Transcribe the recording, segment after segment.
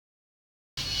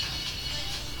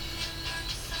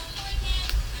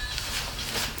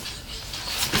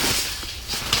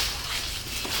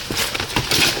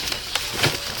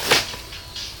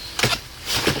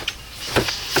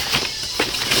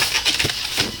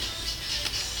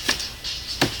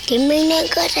thì mình nên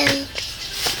có rằng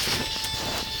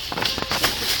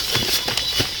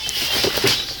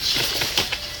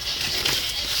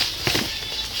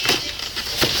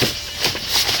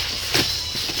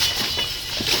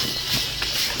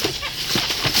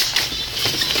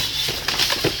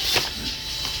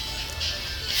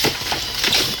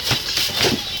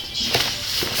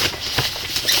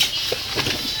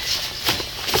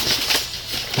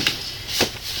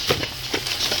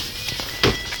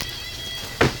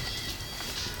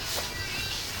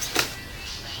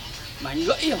bánh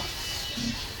gãy rồi.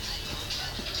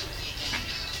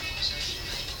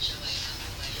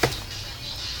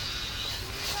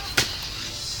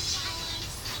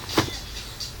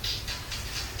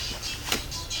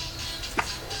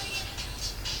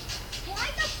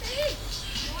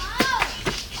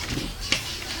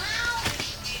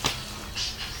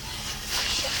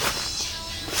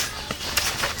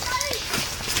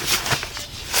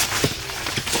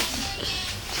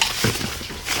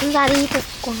 ra đi thật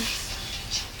quá.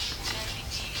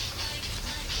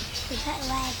 Dạy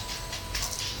vai.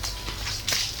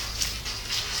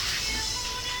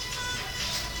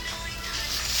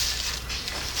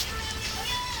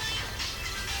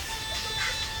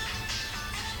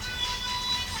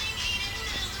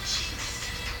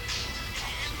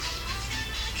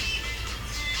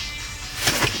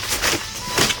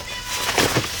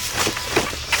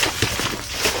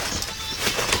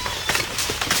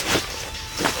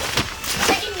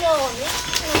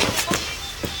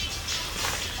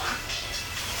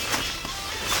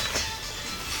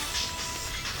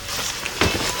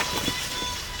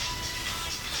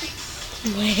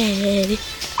 Mẹ đi.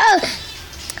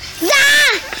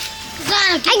 Ra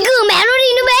anh cứ mẹ nó đi,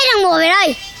 nó bế thằng mồi về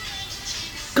đây.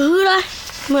 Cứ đó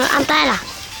mà ăn tay là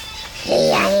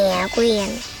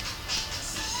quyền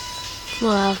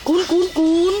mà cuốn đi,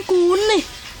 cuốn đi,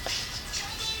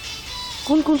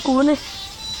 cuốn.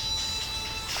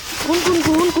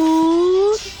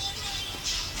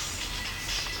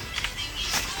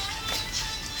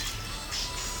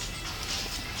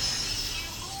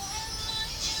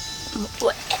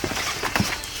 Ui.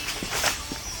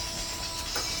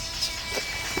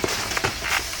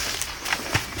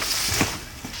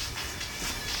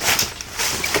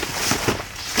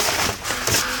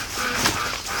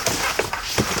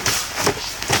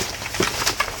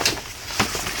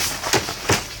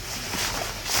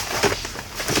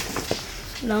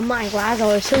 Nó mạnh quá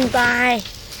rồi, sưng tay.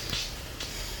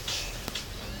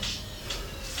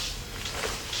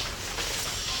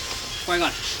 Quay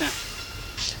còn nè.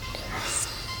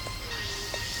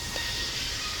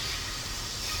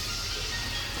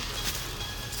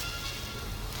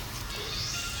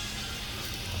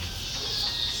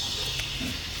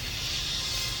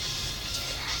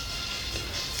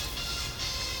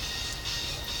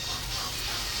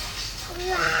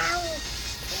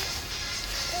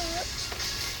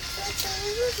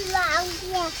 Wow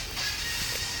kìa.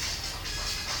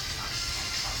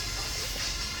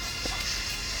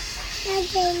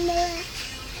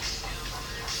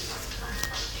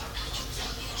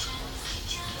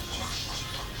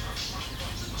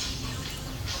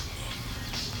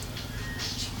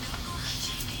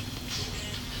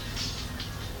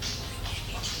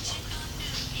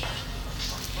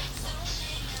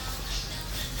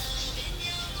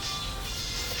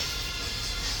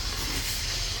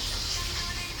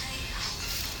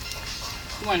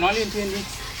 Ngoài nói lên thuyền đi.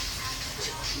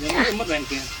 Nếu mất vẹn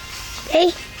tiền. Đi.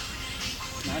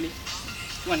 Nói đi.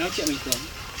 Ngoài nói chuyện bình thường.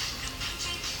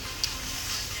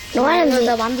 Nói làm gì?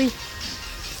 Tao bán gì?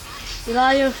 Từ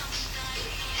đây ư?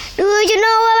 Đưa cho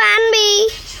nó bán đi.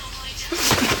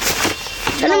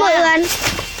 Cho nó mọi người.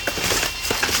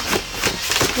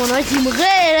 Mà nói gì mà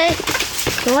ghê đấy.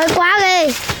 Nói quá ghê.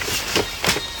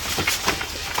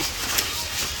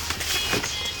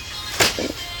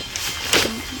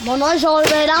 Mà nói rồi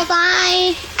về đau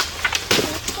tay.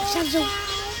 Samsung.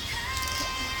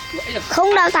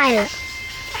 Không đau tay nữa.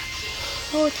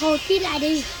 Thôi kít lại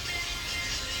đi.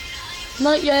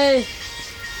 Nói gì?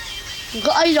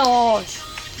 Gãy rồi.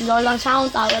 Rồi lần sau không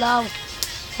tao ở đâu.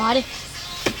 Nói đi.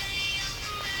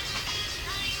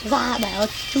 Ra bảo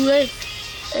chui.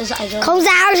 Dạy rồi. Không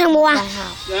giao thằng mua.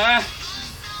 Dạ.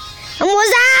 Thằng mua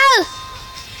ra.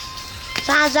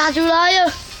 Ra chui đây.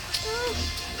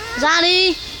 Ra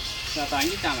đi. Ra tao anh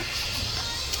đi chào mày.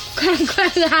 Quay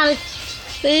ra đi.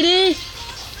 Đi đi.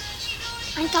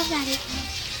 Anh cóc ra đi.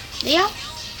 Đi không?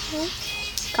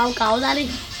 Cậu ra đi.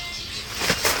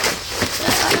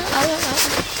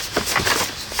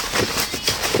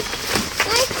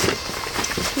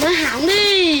 Nói hỏng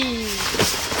đi.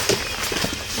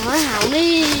 Nói hỏng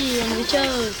đi. Làm gì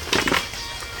chơi.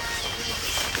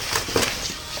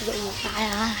 dụng một cái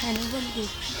à hay nó vẫn gì?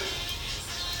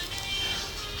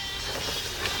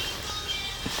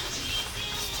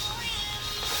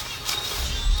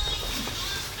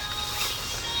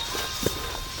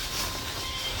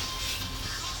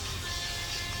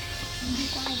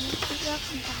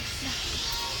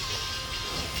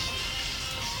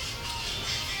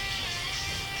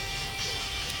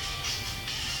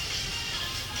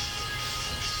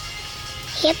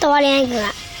 Hét to lên anh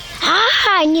cửa.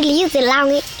 Như Lý Tử Long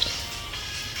ấy.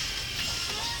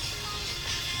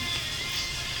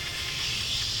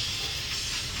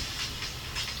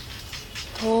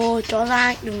 Thôi cho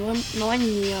ra đừng có nói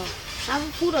nhiều.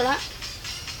 5 phút rồi đó.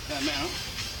 Mẹ nó.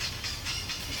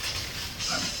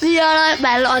 Đi ra đây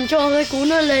bà lọn cho cái cú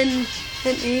nó lên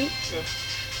ý.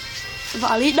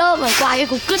 Vợ lý đớp mà quay cái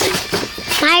cục cứt ấy.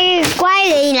 Mai quay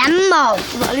gì lắm mồ.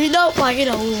 Vợ lý đớp quay cái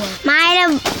đầu mà. Mai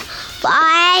đâu vợ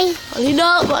ơi.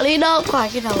 Vợ lý đớp quay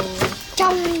cái đầu.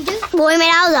 Trong chứ. Bùi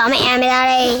mày đâu rồi mẹ mày ra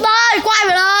đây. Đây quay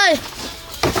vào đây.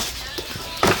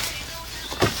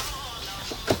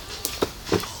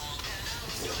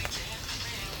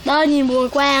 Đây nhìn Bùi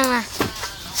quang nè.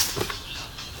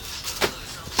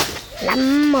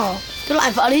 Lắm mồ. Cái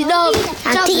loại vợ lý đớp.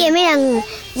 Thằng chị mấy thằng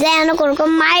ra nó còn có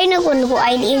máy nó còn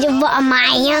gọi điện cho vợ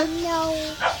mày nhá.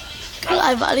 Cái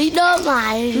loại vợ lý đớp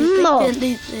này. Tính tiền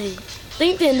đi gì.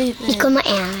 Tính tiền đi gì. Đi con mẹ.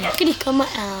 Cái đi cơ mẹ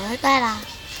ở ta là.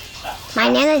 Mày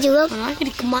ném ra trước. Nói cái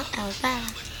đi cơ mẹ ở ta là.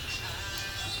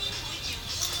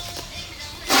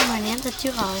 Sao mày ném ra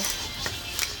trước rồi.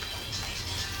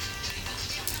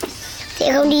 Chị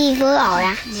không đi với ổi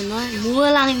à? Mình nói mua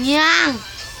lằng nhang.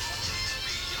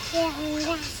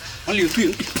 Nó liều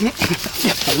thuyền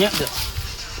đẹp phải nhá được.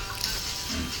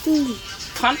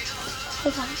 Phán.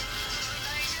 Không phải.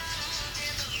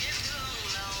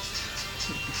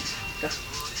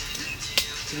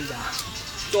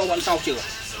 Cho bọn sau chưa?